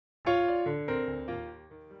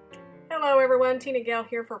Hello everyone, TinaGale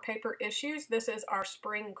here for Paper Issues. This is our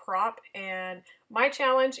spring crop and my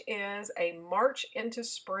challenge is a March into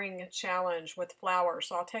Spring challenge with flowers.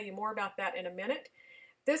 So I'll tell you more about that in a minute.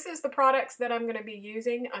 This is the products that I'm going to be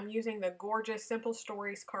using. I'm using the gorgeous Simple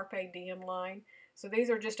Stories Carpe Diem line. So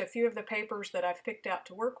these are just a few of the papers that I've picked out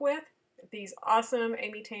to work with. These awesome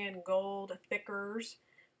Amy Tan gold thickers,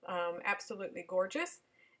 absolutely gorgeous.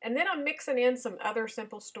 And then I'm mixing in some other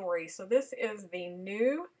Simple Stories. So this is the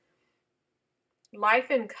new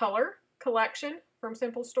Life in Color collection from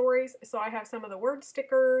Simple Stories. So I have some of the word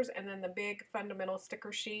stickers and then the big fundamental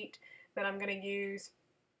sticker sheet that I'm going to use.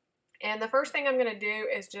 And the first thing I'm going to do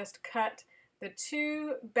is just cut the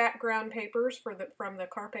two background papers from the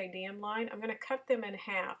Carpe Diem line. I'm going to cut them in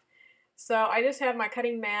half. So I just have my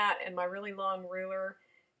cutting mat and my really long ruler.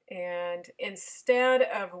 And instead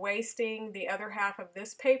of wasting the other half of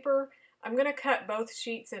this paper, I'm going to cut both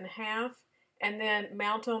sheets in half and then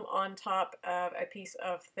mount them on top of a piece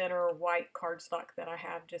of thinner white cardstock that I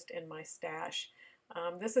have just in my stash.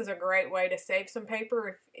 This is a great way to save some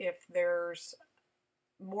paper if there's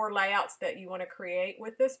more layouts that you want to create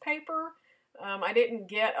with this paper. I didn't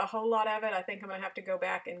get a whole lot of it. I think I'm going to have to go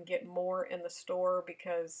back and get more in the store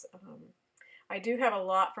because I do have a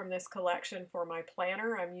lot from this collection for my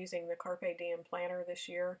planner. I'm using the Carpe Diem planner this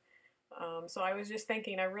year. So I was just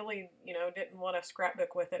thinking I really, didn't want a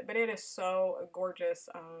scrapbook with it, but it is so gorgeous.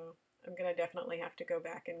 I'm going to definitely have to go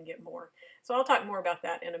back and get more. So I'll talk more about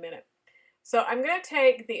that in a minute. So I'm going to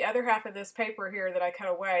take the other half of this paper here that I cut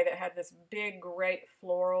away that had this big, great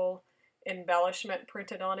floral embellishment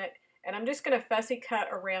printed on it, and I'm just going to fussy cut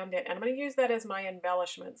around it, and I'm going to use that as my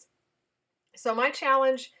embellishments. So my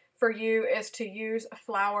challenge for you is to use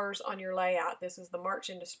flowers on your layout. This is the March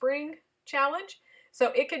into Spring challenge.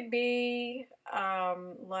 So it could be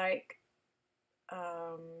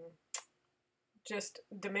just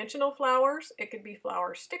dimensional flowers. It could be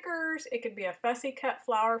flower stickers. It could be a fussy cut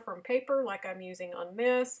flower from paper like I'm using on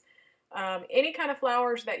this. Any kind of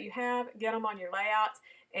flowers that you have, get them on your layouts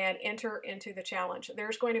and enter into the challenge.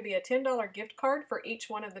 There's going to be a $10 gift card for each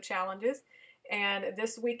one of the challenges. And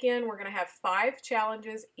this weekend, we're going to have 5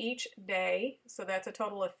 challenges each day. So that's a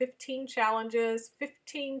total of 15 challenges,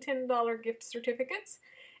 15 $10 gift certificates,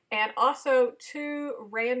 and also 2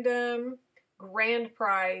 random grand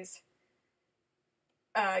prize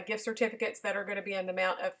gift certificates that are going to be in the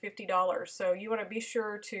amount of $50. So you want to be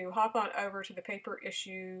sure to hop on over to the Paper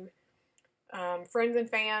Issue Friends and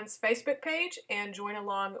Fans Facebook page and join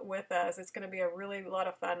along with us. It's going to be a really lot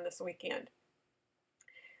of fun this weekend.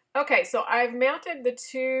 Okay, so I've mounted the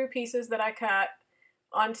 2 pieces that I cut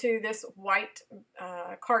onto this white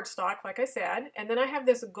cardstock, like I said, and then I have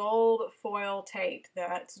this gold foil tape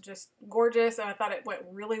that's just gorgeous, and I thought it went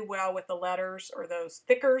really well with the letters or those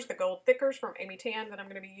thickers, the gold thickers from Amy Tan that I'm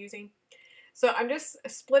going to be using. So I'm just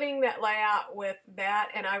splitting that layout with that,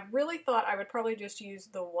 and I really thought I would probably just use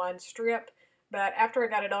the 1 strip, but after I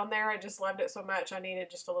got it on there, I just loved it so much I needed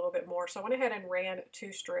just a little bit more. So I went ahead and ran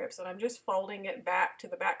 2 strips, and I'm just folding it back to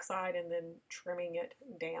the back side and then trimming it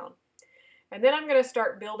down. And then I'm going to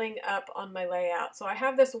start building up on my layout. So I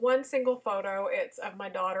have this one single photo. It's of my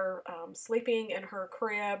daughter sleeping in her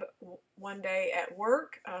crib one day at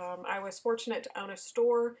work. I was fortunate to own a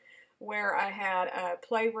store where I had a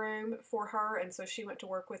playroom for her, and so she went to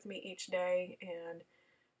work with me each day, and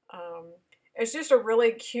it's just a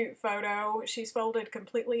really cute photo. She's folded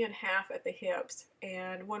completely in half at the hips,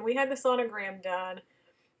 and when we had the sonogram done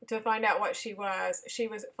to find out what she was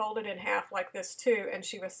folded in half like this too, and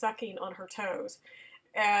she was sucking on her toes.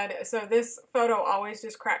 And so this photo always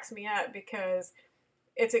just cracks me up because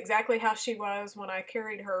it's exactly how she was when I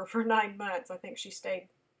carried her for 9 months. I think she stayed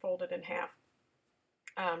folded in half.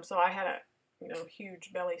 So I had a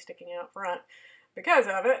huge belly sticking out front because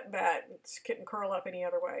of it, but it couldn't curl up any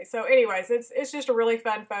other way. So anyways, it's just a really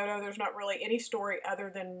fun photo. There's not really any story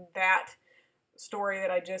other than that story that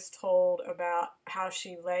I just told about how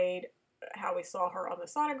she laid, how we saw her on the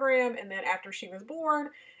sonogram, and then after she was born,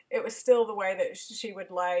 it was still the way that she would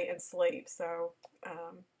lay and sleep. So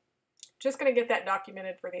just going to get that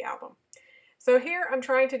documented for the album. So here I'm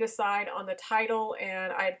trying to decide on the title,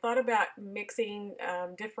 and I had thought about mixing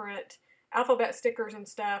different alphabet stickers and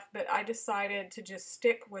stuff, but I decided to just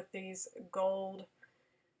stick with these gold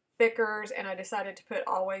thickers, and I decided to put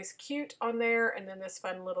Always Cute on there and then this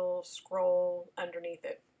fun little scroll underneath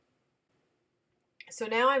it. So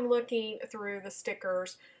now I'm looking through the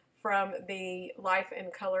stickers from the Life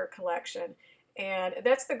in Color collection, and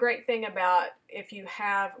that's the great thing about if you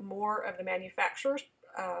have more of the manufacturer's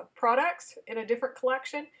products in a different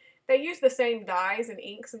collection. They use the same dyes and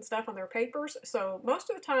inks and stuff on their papers, so most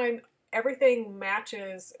of the time everything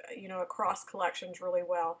matches, you know, across collections really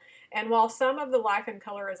well. And while some of the Life in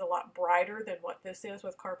Color is a lot brighter than what this is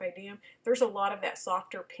with Carpe Diem, there's a lot of that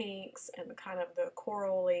softer pinks and the kind of the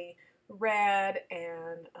corally red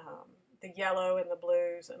and the yellow and the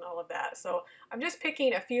blues and all of that. So I'm just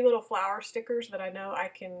picking a few little flower stickers that I know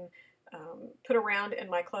I can put around in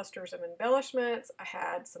my clusters of embellishments. I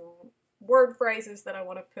had some word phrases that I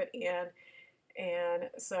want to put in, and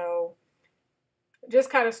so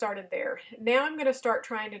just kind of started there. Now I'm going to start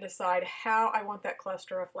trying to decide how I want that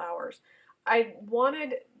cluster of flowers. I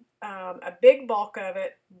wanted a big bulk of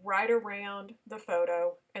it right around the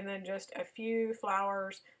photo, and then just a few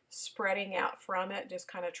flowers spreading out from it,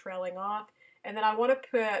 just kind of trailing off. And then I want to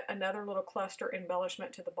put another little cluster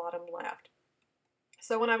embellishment to the bottom left.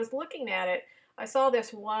 So when I was looking at it, I saw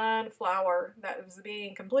this one flower that was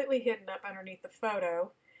being completely hidden up underneath the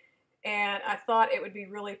photo, and I thought it would be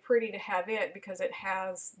really pretty to have it because it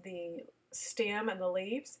has the stem and the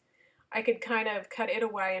leaves. I could kind of cut it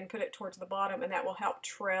away and put it towards the bottom, and that will help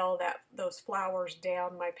trail those flowers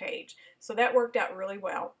down my page. So that worked out really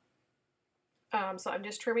well. So I'm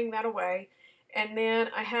just trimming that away. And then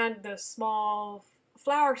I had the small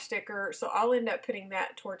flower sticker, so I'll end up putting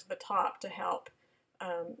that towards the top to help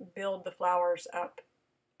build the flowers up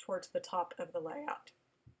towards the top of the layout.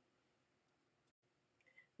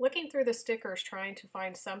 Looking through the stickers, trying to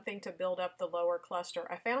find something to build up the lower cluster,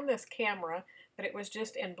 I found this camera, but it was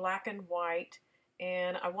just in black and white,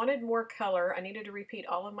 and I wanted more color. I needed to repeat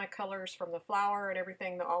all of my colors from the flower and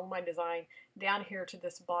everything, all of my design, down here to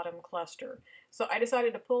this bottom cluster. So I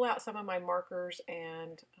decided to pull out some of my markers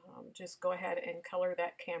and just go ahead and color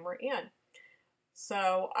that camera in.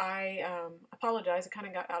 So I apologize, I kind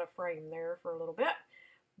of got out of frame there for a little bit.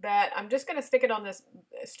 But I'm just going to stick it on this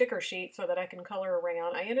sticker sheet so that I can color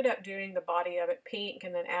around. I ended up doing the body of it pink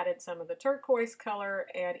and then added some of the turquoise color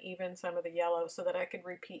and even some of the yellow so that I could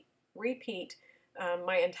repeat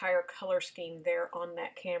my entire color scheme there on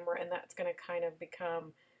that camera, and that's going to kind of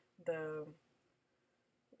become the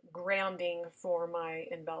grounding for my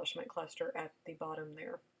embellishment cluster at the bottom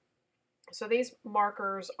there. So these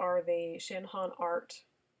markers are the Shinhan Art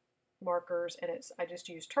markers, and I just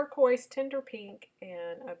used turquoise, tender pink,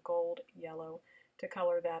 and a gold yellow to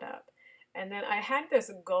color that up. And then I had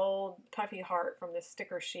this gold puffy heart from this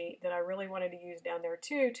sticker sheet that I really wanted to use down there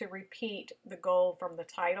too to repeat the gold from the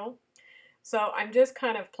title. So I'm just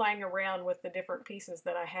kind of playing around with the different pieces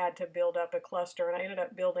that I had to build up a cluster, and I ended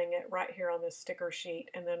up building it right here on this sticker sheet,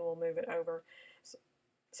 and then we'll move it over.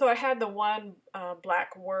 So I had the one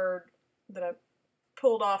black word that I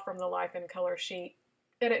pulled off from the Life in Color sheet,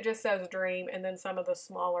 and it just says Dream, and then some of the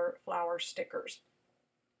smaller flower stickers.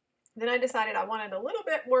 Then I decided I wanted a little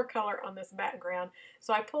bit more color on this background,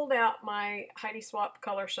 so I pulled out my Heidi Swapp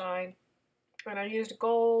Color Shine, and I used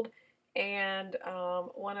gold and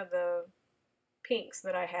one of the pinks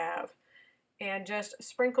that I have, and just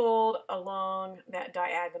sprinkled along that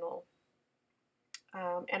diagonal.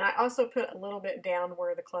 And I also put a little bit down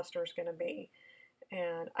where the cluster is going to be.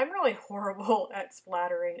 And I'm really horrible at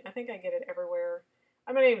splattering. I think I get it everywhere.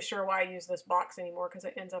 I'm not even sure why I use this box anymore because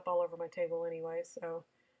it ends up all over my table anyway, so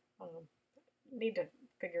need to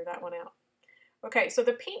figure that one out. Okay, so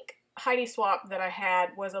the pink Heidi Swapp that I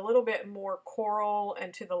had was a little bit more coral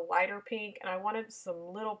and to the lighter pink, and I wanted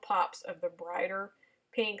some little pops of the brighter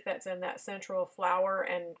pink that's in that central flower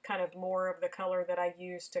and kind of more of the color that I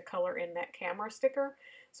used to color in that camera sticker.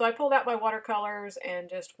 So I pulled out my watercolors and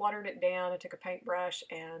just watered it down and took a paintbrush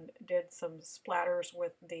and did some splatters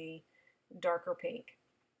with the darker pink.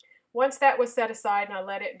 Once that was set aside and I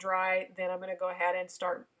let it dry, then I'm going to go ahead and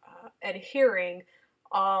start adhering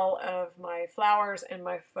all of my flowers and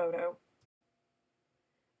my photo.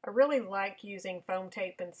 I really like using foam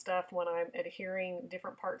tape and stuff when I'm adhering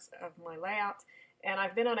different parts of my layouts, and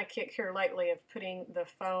I've been on a kick here lately of putting the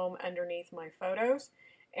foam underneath my photos.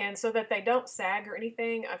 And so that they don't sag or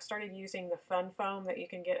anything, I've started using the fun foam that you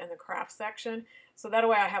can get in the craft section. So that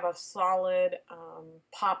way I have a solid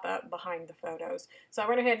pop-up behind the photos. So I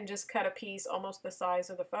went ahead and just cut a piece almost the size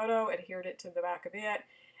of the photo, adhered it to the back of it.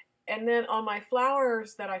 And then on my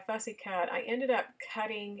flowers that I fussy cut, I ended up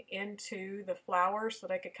cutting into the flowers so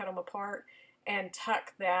that I could cut them apart and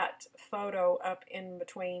tuck that photo up in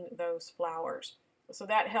between those flowers. So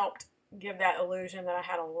that helped give that illusion that I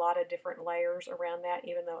had a lot of different layers around that,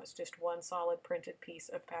 even though it's just one solid printed piece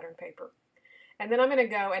of pattern paper. And then I'm going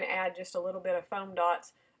to go and add just a little bit of foam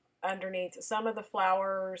dots underneath some of the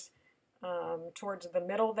flowers towards the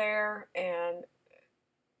middle there, and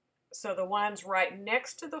so the ones right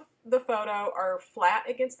next to the photo are flat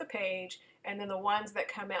against the page, and then the ones that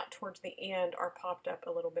come out towards the end are popped up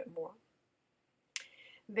a little bit more.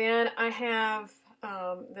 Then I have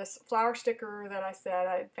this flower sticker that I said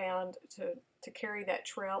I found to carry that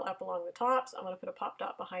trail up along the tops. I'm going to put a pop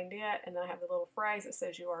dot behind it, and then I have the little phrase that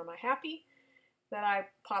says, "You are my happy," that I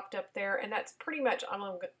popped up there, and that's pretty much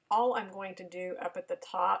all I'm going to do up at the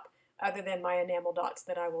top, other than my enamel dots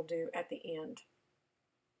that I will do at the end.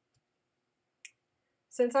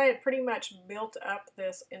 Since I had pretty much built up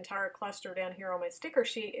this entire cluster down here on my sticker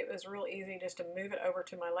sheet, it was real easy just to move it over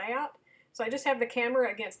to my layout. So I just have the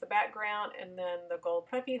camera against the background and then the gold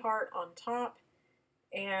puppy heart on top.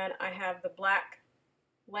 And I have the black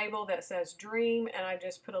label that says Dream, and I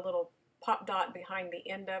just put a little pop dot behind the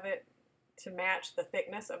end of it to match the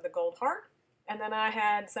thickness of the gold heart. And then I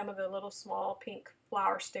had some of the little small pink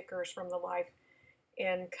flower stickers from the Life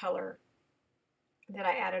in Color that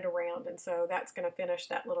I added around, and so that's going to finish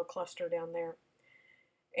that little cluster down there.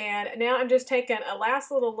 And now I'm just taking a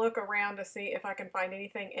last little look around to see if I can find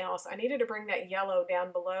anything else. I needed to bring that yellow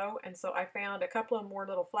down below, and so I found a couple of more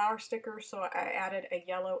little flower stickers, so I added a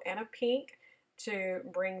yellow and a pink to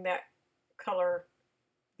bring that color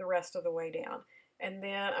the rest of the way down. And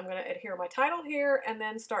then I'm going to adhere my title here and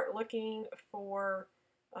then start looking for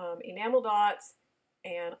enamel dots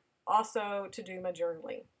and also to do my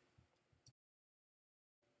journaling.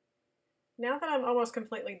 Now that I'm almost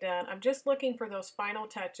completely done, I'm just looking for those final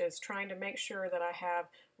touches, trying to make sure that I have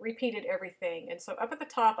repeated everything. And so up at the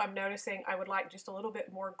top, I'm noticing I would like just a little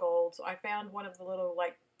bit more gold. So I found one of the little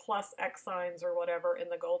like plus X signs or whatever in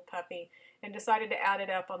the gold puppy and decided to add it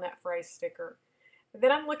up on that phrase sticker.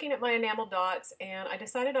 Then I'm looking at my enamel dots, and I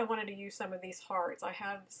decided I wanted to use some of these hearts. I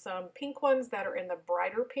have some pink ones that are in the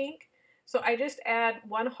brighter pink. So I just add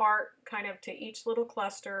one heart kind of to each little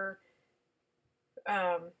cluster,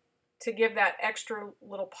 to give that extra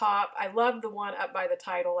little pop. I love the one up by the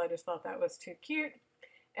title. I just thought that was too cute.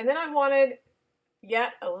 And then I wanted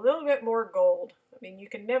yet a little bit more gold. I mean, you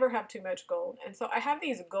can never have too much gold. And so I have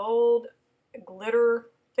these gold glitter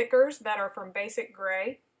thickers that are from Basic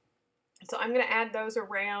Gray. So I'm going to add those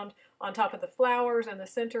around on top of the flowers and the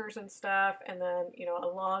centers and stuff, and then, you know,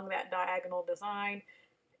 along that diagonal design.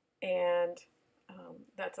 And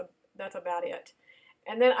that's about it.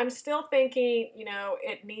 And then I'm still thinking, you know,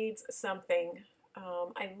 it needs something.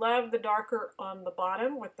 I love the darker on the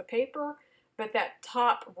bottom with the paper, but that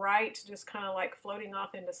top right just kind of like floating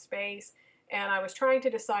off into space. And I was trying to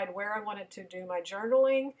decide where I wanted to do my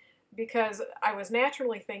journaling, because I was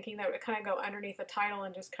naturally thinking that it would kind of go underneath the title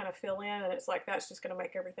and just kind of fill in, and it's like that's just going to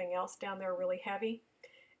make everything else down there really heavy.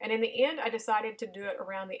 And in the end, I decided to do it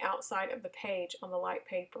around the outside of the page on the light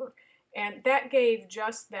paper. And that gave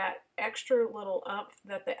just that extra little oomph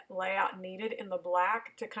that the layout needed in the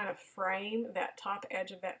black to kind of frame that top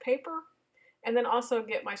edge of that paper, and then also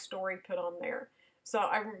get my story put on there. So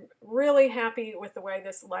I'm really happy with the way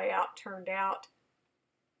this layout turned out.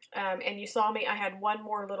 And you saw me, I had one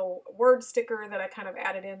more little word sticker that I kind of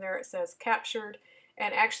added in there. It says captured.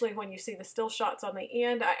 And actually, when you see the still shots on the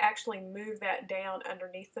end, I actually move that down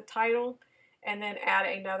underneath the title, and then add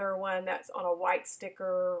another one that's on a white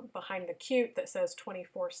sticker behind the cute that says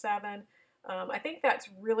 24/7. I think that's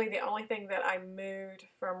really the only thing that I moved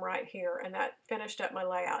from right here, and that finished up my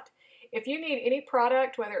layout. If you need any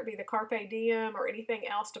product, whether it be the Carpe Diem or anything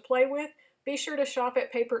else to play with, be sure to shop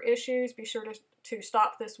at PaperIssues. Be sure to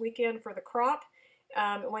stop this weekend for the crop.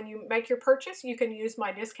 When you make your purchase, you can use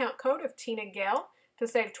my discount code of TinaGale to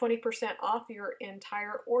save 20% off your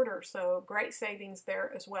entire order. So great savings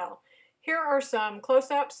there as well. Here are some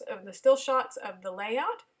close-ups of the still shots of the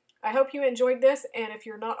layout. I hope you enjoyed this, and if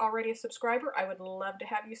you're not already a subscriber, I would love to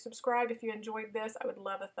have you subscribe. If you enjoyed this, I would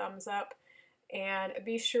love a thumbs up, and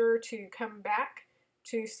be sure to come back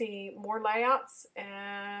to see more layouts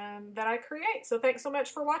that I create. So thanks so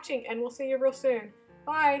much for watching, and we'll see you real soon.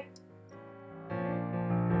 Bye!